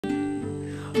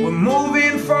we're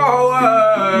moving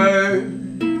forward.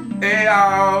 Hey,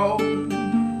 oh,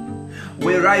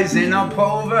 we're rising up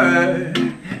over.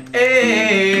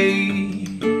 Hey,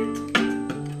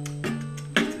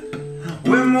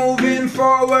 we're moving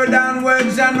forward,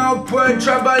 onwards and upward,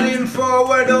 traveling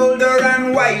forward, older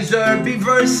and wiser. Be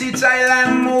versatile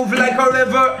and move like a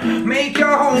river. Make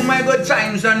your home where good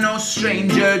times are no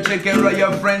stranger. Take care of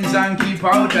your friends and keep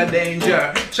out of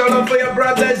danger. Show love for your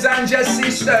brothers and your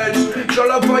sisters. Show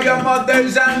love for your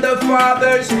mothers and the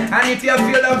fathers. And if you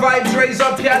feel the vibes, raise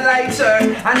up your lighter.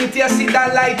 And if you see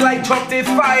that light, light up the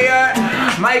fire.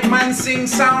 Mic man sing,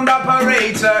 sound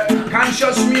operator.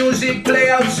 Conscious music, play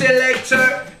out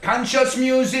selector. Conscious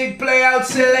music, play out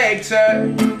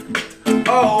selector.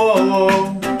 Oh,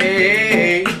 oh, oh,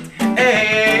 hey,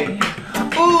 hey,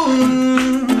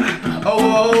 ooh, oh,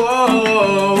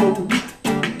 oh,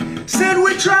 oh. Said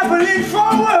we're traveling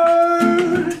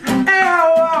forward. Hey,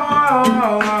 oh, oh,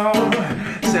 oh,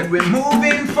 oh. Said we're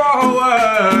moving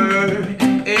forward.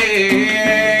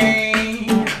 Hey,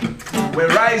 we're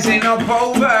rising up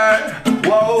over.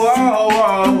 Whoa, whoa,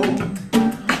 whoa.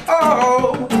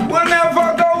 Oh, we'll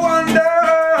never go under.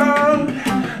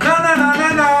 No, no, no, no,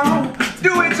 no.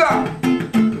 Do it up.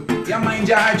 Your mind,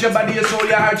 your heart, your body, your soul,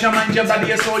 your heart, your mind, your body,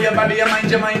 your soul, your body, your mind,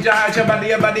 your heart, your body,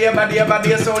 your body, your body, your body,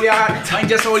 your soul, your heart, mind,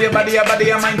 your soul, your body, your body,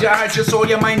 your mind, your heart, your soul,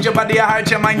 your mind, your body, your heart,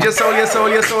 your mind, your soul, your soul,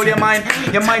 your soul, your mind,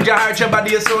 your heart, your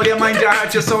body, your soul, your mind, your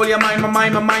heart, your soul, your mind, my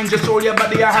mind, your soul, your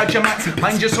body, your heart, your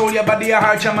mind, your soul, your body, your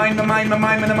heart, your mind, my mind, my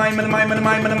mind, my mind, my mind, my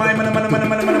mind, my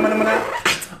mind, my mind.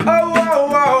 Oh, oh,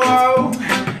 oh, oh,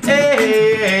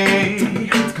 hey,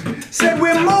 said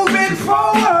we're moving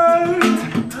forward.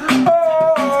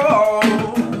 Oh,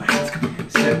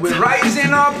 said we're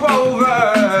rising up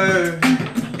over.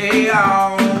 Hey,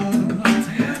 oh,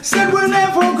 said we'll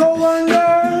never go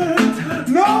under.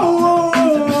 No.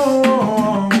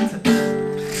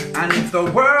 And if the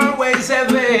world weighs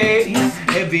heavy,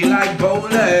 heavy like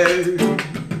boulders,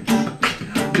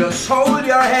 just hold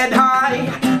your head high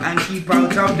and keep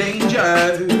out of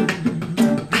danger.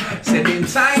 Said in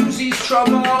times these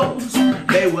troubles,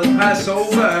 they will pass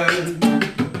over.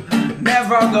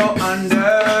 Never go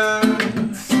under.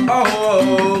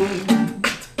 Oh,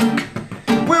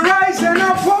 we're rising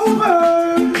up over.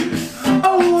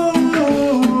 Oh,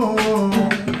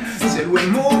 said we're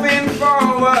moving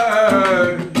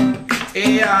forward.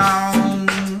 Yeah,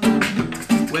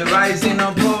 we're rising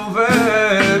up over.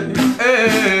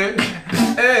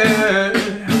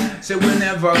 So we'll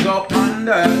never go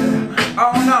under.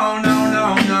 Oh no, no,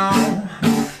 no, no.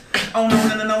 Oh no,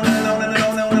 no, no, no, no, no,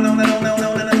 no, no, no, no, no, no,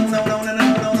 no,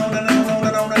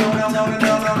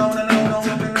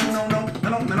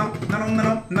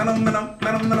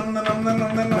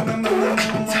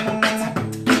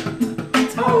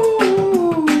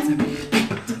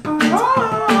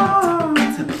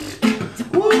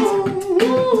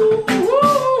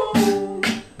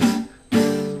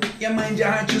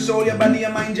 soul, your body,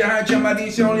 your mind, your heart, your body,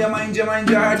 soul, your mind, your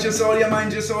heart, your soul, your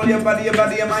mind, your soul, your body, your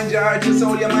mind, your heart, your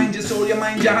soul, your mind, your soul, your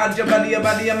mind, your heart, your body, your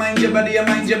mind, your body, your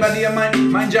mind, your body, your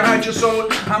mind, your heart, your soul,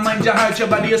 mind, your heart, your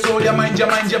body, your soul, your mind, your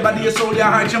body, your soul, your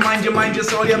heart, your mind, your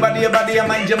soul, your body, your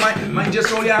mind, your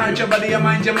soul, your heart, your body, your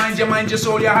mind, your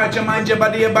soul, your heart, your mind, your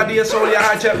body, your soul, your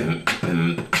heart, your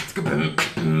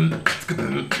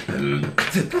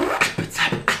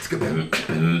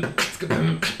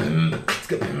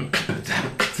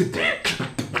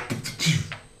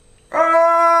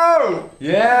Oh!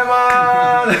 Yeah,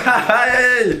 man!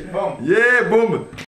 Hey! Boom. Yeah, boom!